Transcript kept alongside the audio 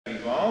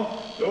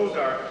evolved, those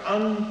are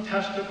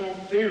untestable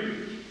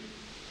theories.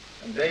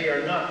 And they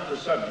are not the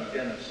subject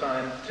then of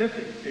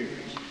scientific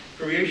theories.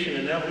 Creation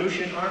and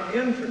evolution are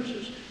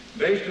inferences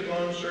based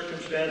upon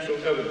circumstantial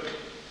evidence.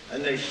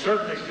 And they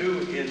certainly do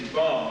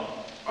involve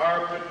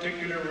our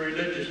particular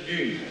religious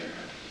views.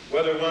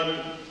 Whether one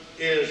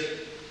is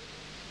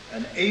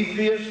an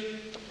atheist,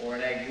 or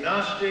an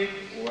agnostic,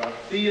 or a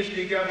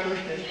theistic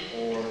evolutionist,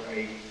 or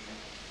a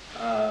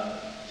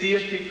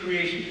theistic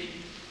creationist.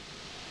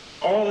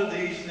 All of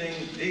these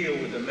things deal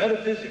with the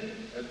metaphysical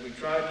as we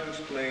try to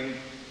explain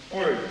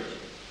origins.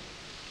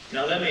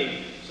 Now let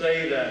me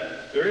say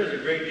that there is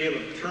a great deal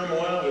of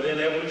turmoil within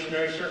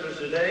evolutionary circles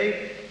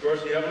today. Of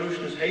course, the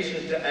evolutionist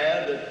hastens to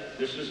add that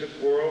this is a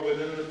quarrel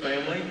within the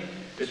family.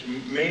 It's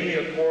mainly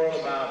a quarrel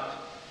about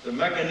the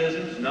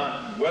mechanisms,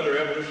 not whether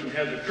evolution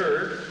has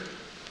occurred.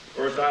 Of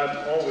course, I'm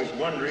always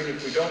wondering,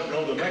 if we don't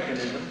know the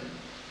mechanism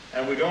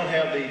and we don't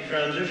have the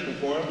transition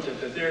forms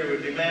that the theory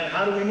would demand,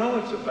 how do we know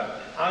it's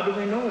about? How do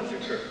we know it's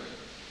occurred?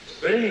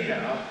 But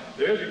anyhow,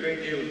 there's a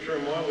great deal of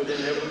turmoil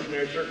within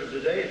evolutionary circles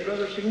today. It's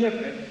rather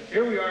significant.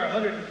 Here we are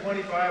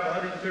 125,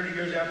 130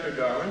 years after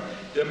Darwin.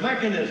 The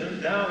mechanism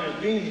now is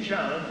being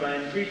challenged by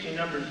increasing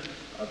numbers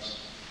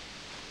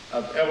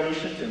of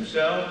evolutionists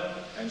themselves,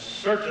 and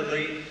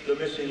certainly the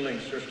missing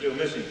links are still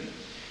missing.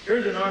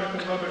 Here's an article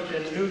published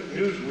in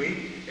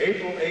Newsweek,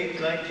 April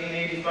 8,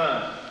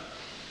 1985,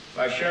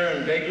 by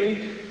Sharon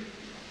Begley.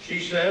 She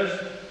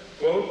says,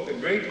 quote, "The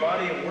great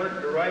body of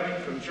work deriving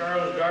from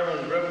Charles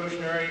Darwin's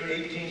revolutionary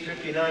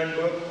 1859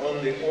 book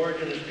on the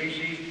origin of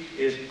species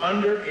is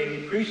under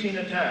increasing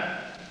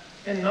attack,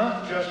 and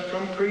not just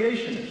from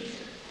creationists."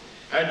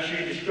 And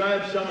she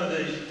describes some of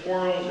these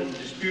quarrels and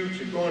disputes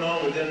that are going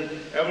on within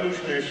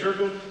evolutionary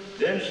circles.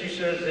 Then she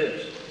says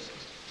this,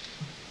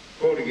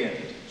 quote again,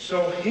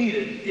 "So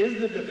heated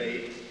is the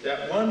debate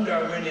that one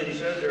Darwinian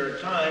says there are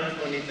times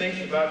when he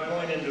thinks about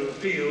going into a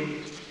field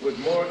with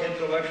more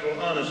intellectual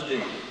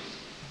honesty,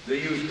 the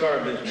used car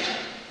business,"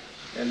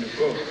 end of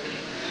quote.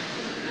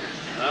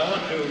 I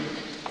want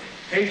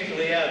to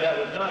hastily add that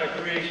was not a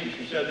creationist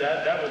who said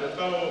that. That was a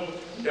fellow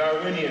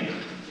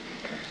Darwinian.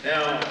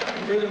 Now,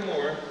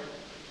 furthermore,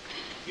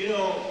 you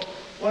know,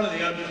 one of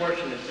the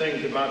unfortunate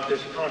things about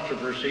this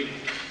controversy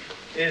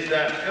is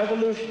that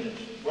evolutionists,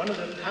 one of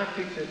the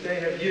tactics that they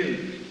have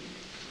used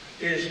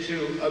is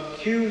to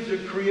accuse the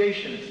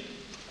creationists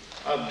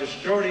of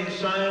distorting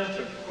science,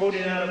 of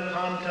quoting out of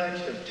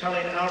context, of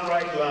telling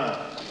outright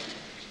lies.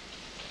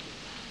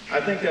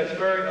 I think that's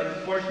very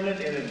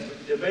unfortunate. In a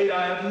debate,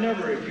 I have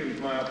never accused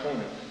my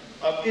opponent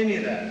of any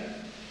of that.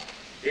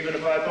 Even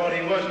if I thought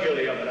he was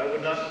guilty of it, I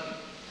would not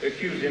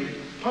accuse him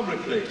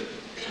publicly.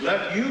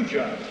 Let you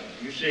judge,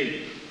 you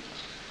see.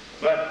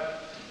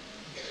 But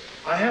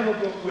I have a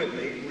book with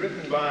me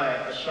written by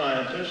a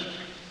scientist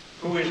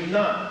who is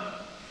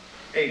not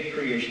a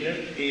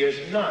creationist. He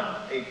is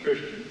not a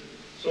Christian.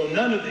 So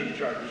none of these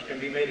charges can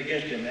be made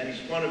against him, and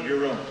he's one of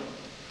your own.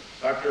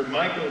 Dr.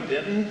 Michael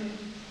Denton,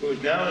 who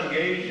is now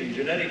engaged in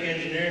genetic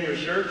engineering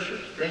research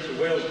at Prince of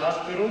Wales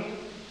Hospital.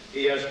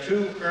 He has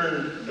 2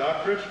 earned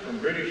doctorates from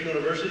British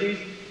universities.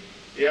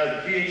 He has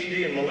a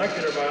PhD in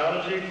molecular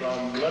biology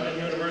from London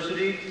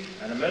University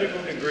and a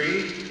medical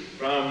degree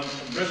from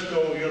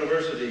Bristol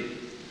University.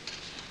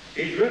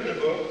 He's written a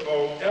book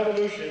called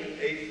Evolution,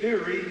 A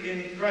Theory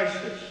in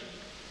Crisis.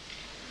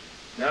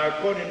 Now,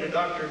 according to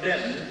Dr.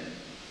 Denton,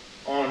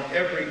 on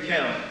every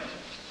count,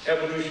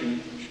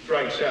 evolution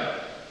strikes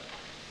out.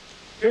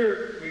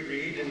 Here we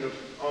read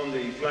on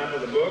the flap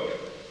of the book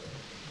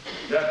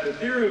that the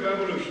theory of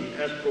evolution,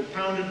 as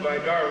propounded by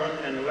Darwin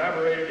and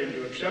elaborated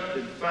into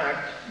accepted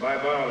fact by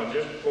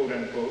biologists, quote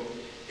unquote,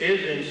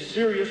 is in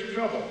serious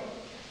trouble.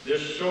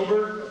 This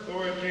sober,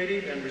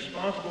 authoritative, and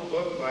responsible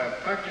book by a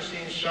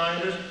practicing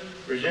scientist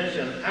presents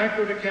an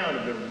accurate account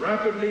of the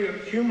rapidly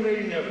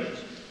accumulating evidence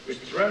which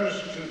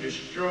threatens to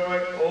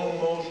destroy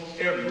almost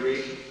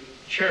every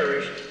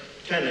cherished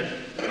tenet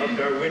of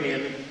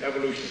Darwinian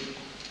evolution.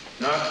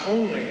 Not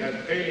only has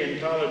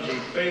paleontology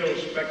failed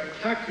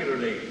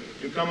spectacularly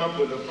to come up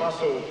with the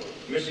fossil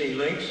missing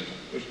links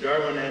which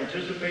Darwin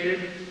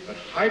anticipated, but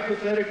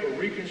hypothetical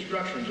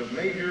reconstructions of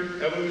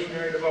major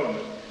evolutionary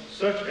developments,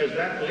 such as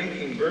that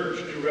linking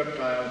birds to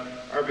reptiles,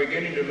 are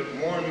beginning to look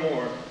more and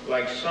more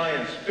like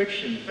science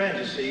fiction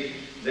fantasies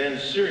than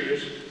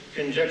serious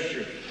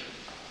conjectures.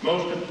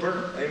 Most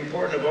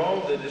important of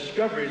all, the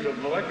discoveries of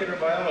molecular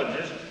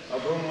biologists,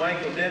 of whom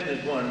Michael Denton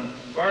is one,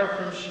 far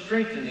from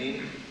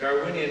strengthening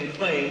Darwinian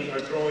claims,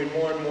 are throwing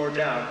more and more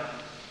doubt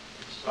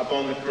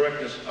upon the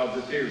correctness of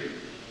the theory.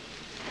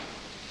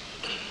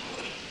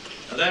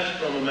 Now that's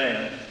from a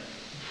man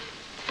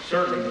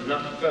certainly does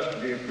not profess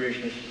to be a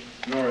creationist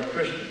nor a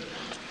Christian.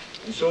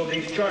 And so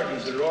these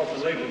charges that are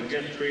often labeled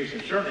against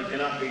creation certainly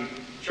cannot be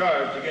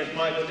charged against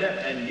Michael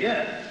Denton, and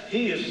yet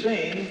he is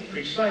saying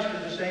precisely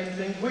the same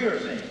things we are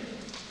saying.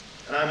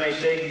 And I may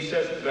say he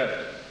says it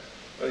better.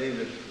 But he's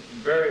a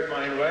very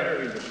fine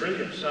writer, he's a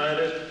brilliant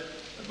scientist,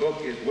 the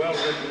book is well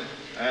written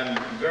and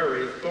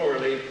very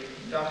thoroughly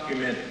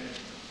documented.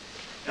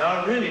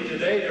 Now, really,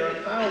 today there are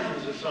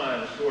thousands of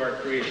scientists who are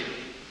creationists.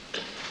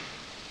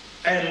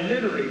 And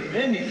literally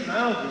many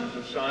thousands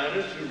of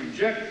scientists who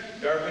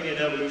reject Darwinian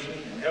evolution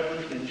and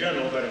evolution in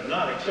general, but have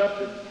not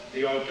accepted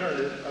the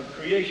alternative of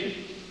creation.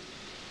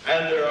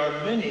 And there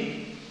are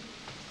many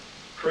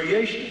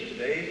creationists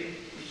today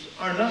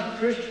who are not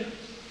Christian.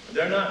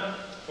 They're not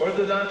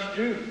Orthodox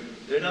Jews.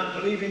 They're not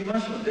believing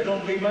Muslims. They don't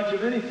believe much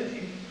of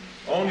anything.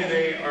 Only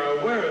they are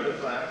aware of the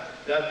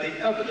fact that the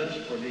evidence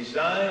for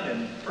design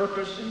and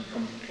purpose and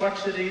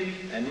complexity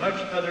and much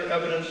other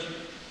evidence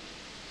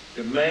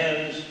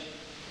demands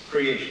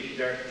creation.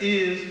 There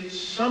is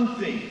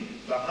something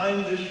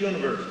behind this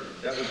universe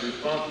that was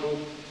responsible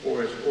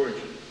for its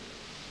origin.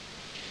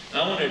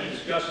 I want to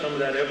discuss some of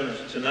that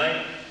evidence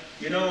tonight.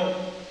 You know,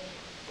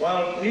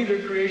 while neither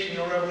creation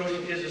nor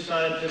evolution is a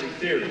scientific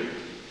theory,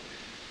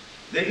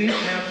 they each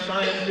have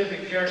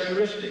scientific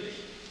characteristics,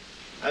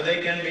 and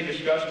they can be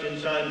discussed in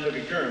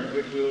scientific terms,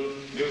 which we'll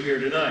do here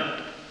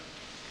tonight.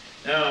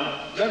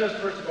 Now, let us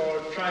first of all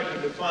try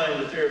to define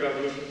the theory of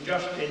evolution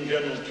just in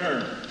general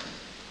terms.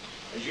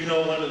 As you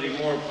know, one of the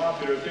more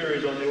popular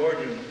theories on the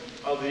origin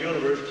of the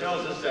universe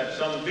tells us that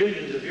some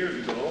billions of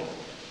years ago,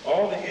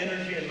 all the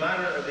energy and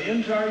matter of the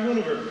entire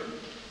universe,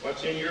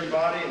 what's in your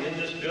body and in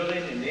this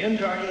building, in the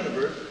entire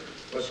universe,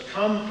 was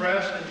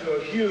compressed into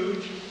a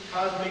huge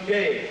cosmic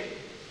egg,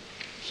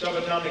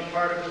 subatomic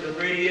particles and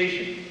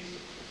radiation.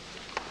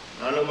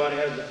 Now, nobody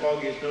has the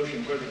foggiest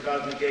notion where the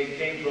cosmic egg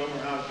came from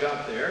or how it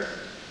got there.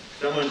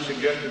 Someone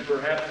suggested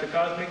perhaps the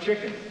cosmic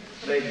chicken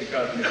laid the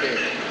cosmic egg.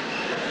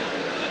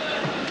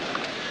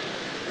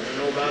 I don't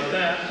know about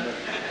that, but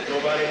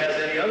nobody has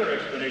any other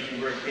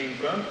explanation where it came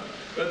from.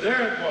 But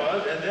there it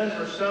was, and then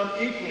for some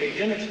equally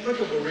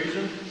inexplicable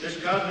reason, this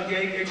cosmic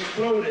egg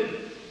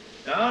exploded.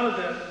 Now, out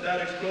of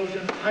that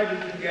explosion,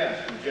 hydrogen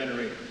gas was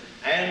generated,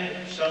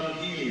 and some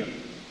helium.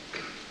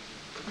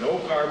 No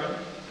carbon,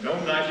 no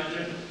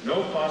nitrogen,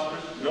 no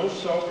phosphorus, no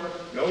sulfur,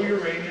 no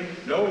uranium,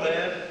 no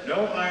lead,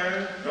 no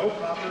iron, no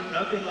copper,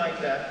 nothing like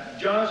that.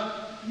 Just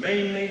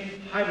mainly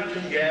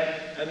hydrogen gas,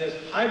 and this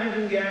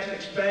hydrogen gas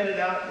expanded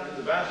out into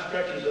the vast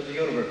stretches of the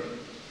universe.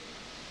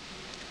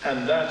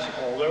 And that's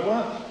all there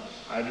was,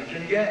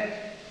 hydrogen gas.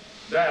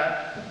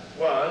 That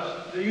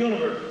was the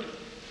universe.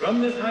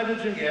 From this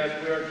hydrogen gas,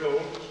 we are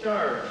told,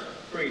 stars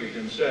created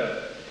themselves,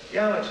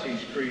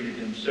 galaxies created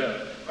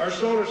themselves, our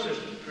solar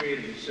system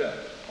created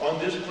itself. On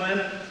this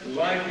planet,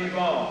 life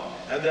evolved,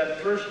 and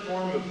that first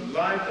form of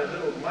life, that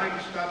little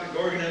microscopic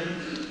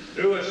organism,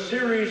 through a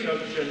series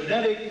of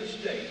genetic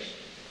mistakes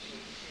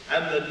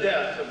and the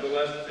death of the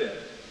less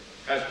fit,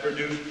 has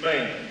produced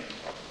man.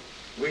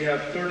 We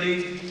have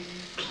 30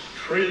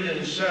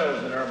 trillion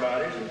cells in our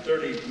bodies, or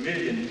 30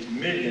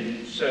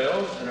 million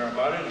cells in our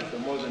bodies, for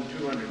more than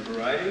 200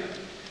 varieties,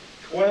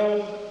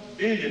 12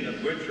 billion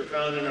of which are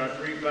found in our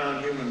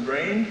 3-pound human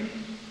brain.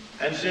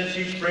 And since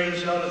each brain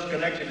cell is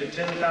connected to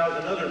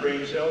 10,000 other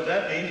brain cells,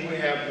 that means we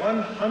have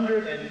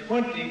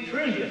 120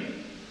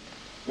 trillion,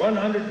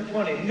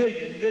 120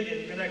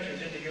 billion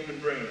connections in the human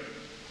brain,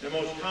 the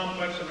most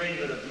complex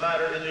arrangement of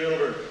matter in the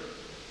universe.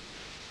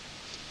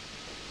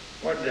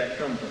 Where did that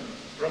come from?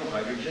 From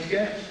hydrogen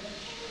gas.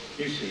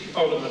 You see,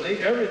 ultimately,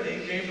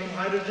 everything came from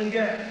hydrogen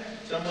gas.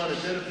 Someone has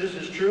said if this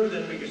is true,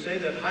 then we could say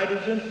that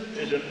hydrogen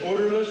is an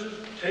odorless,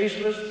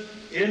 tasteless,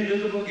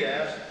 invisible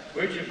gas,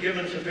 which, if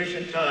given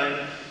sufficient time,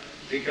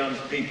 becomes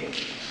people.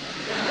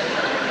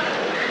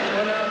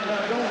 Well,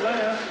 now, don't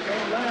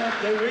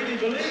laugh. They really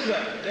believe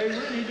that. They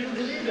really do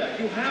believe that.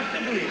 You have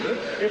to believe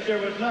it. If there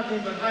was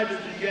nothing but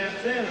hydrogen gas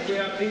then, and we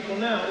have people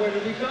now, where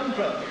did we come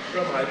from?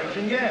 From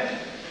hydrogen gas.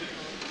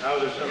 Now,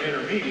 there's some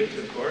intermediates,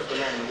 of course,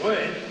 along the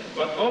way,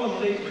 but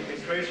ultimately, we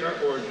can trace our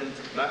origin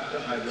back to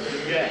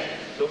hydrogen gas.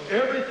 So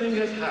everything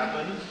has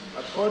happened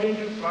according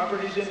to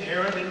properties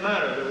inherent in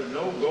matter. There was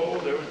no goal,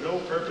 there was no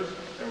purpose,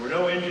 there were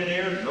no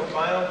engineers, no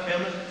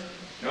biochemists,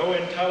 no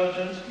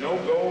intelligence, no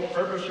goal,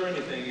 purpose, or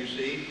anything, you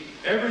see.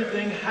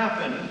 Everything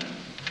happened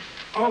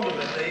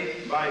ultimately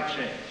by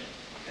chance.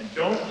 And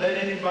don't let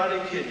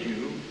anybody kid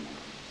you.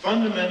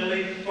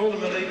 Fundamentally,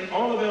 ultimately,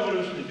 all of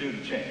evolution is due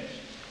to chance.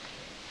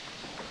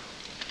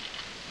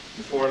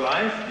 Before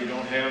life, you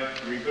don't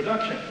have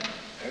reproduction.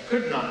 There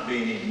could not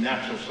be any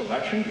natural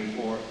selection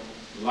before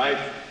life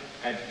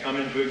had come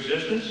into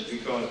existence,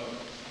 because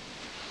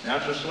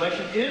natural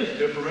selection is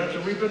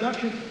differential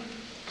reproduction.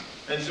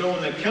 And so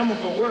in the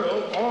chemical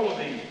world, all of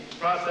these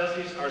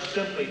processes are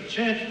simply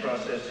chance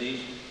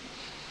processes,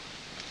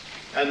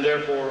 and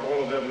therefore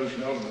all of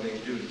evolution ultimately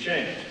is due to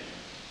chance.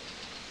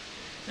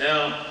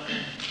 Now,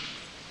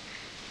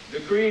 the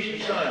creation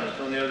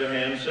scientist, on the other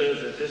hand,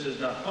 says that this is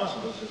not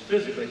possible. This is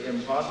physically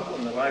impossible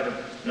in the light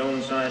of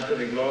known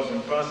scientific laws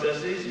and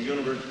processes. The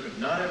universe could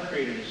not have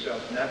created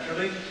itself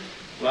naturally.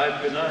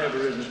 Life could not have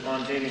arisen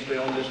spontaneously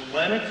on this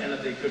planet, and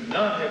if they could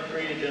not have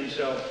created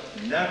themselves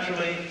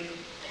naturally,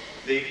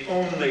 the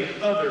only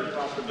other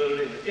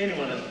possibility that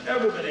anyone has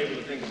ever been able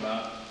to think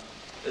about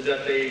is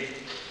that they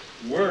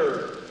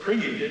were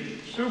created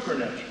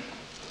supernaturally.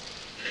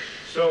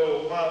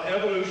 So while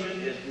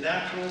evolution is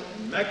natural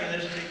and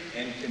mechanistic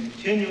and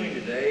continuing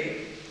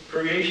today,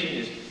 creation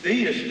is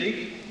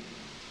theistic,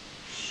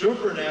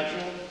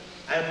 supernatural,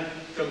 and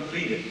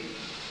completed.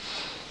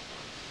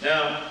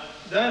 Now,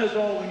 that is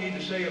all we need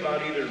to say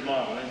about either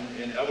model.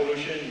 In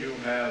evolution, you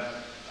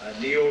have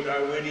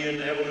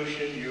neo-Darwinian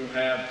evolution, you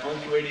have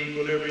punctuated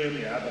equilibrium,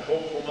 you have the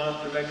hopeful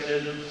monster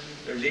mechanism,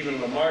 there's even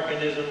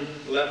Lamarckianism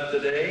left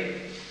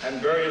today,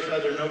 and various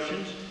other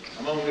notions.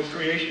 Among the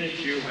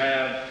creationists, you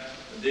have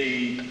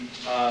the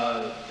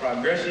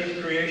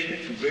progressive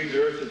creationists who believe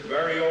the earth is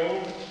very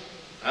old,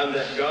 and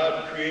that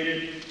God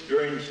created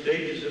during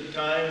stages of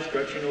time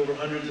stretching over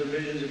hundreds of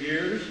millions of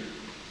years.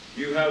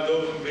 You have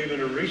those who believe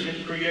in a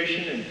recent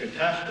creation and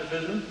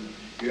catastrophism.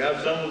 You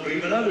have some who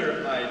believe in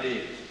other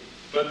ideas.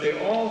 But they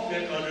all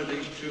fit under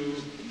these two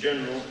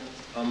general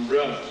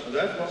umbrellas. So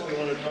that's what we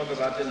want to talk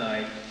about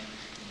tonight.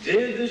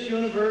 Did this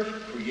universe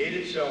create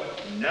itself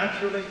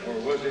naturally, or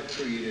was it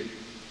created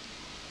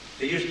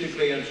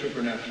theistically and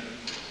supernaturally?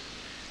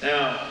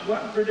 Now,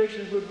 what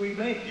predictions would we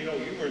make? You know,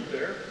 you weren't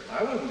there.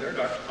 I wasn't there.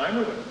 Dr.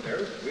 Plimer wasn't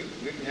there.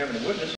 We can have a witness.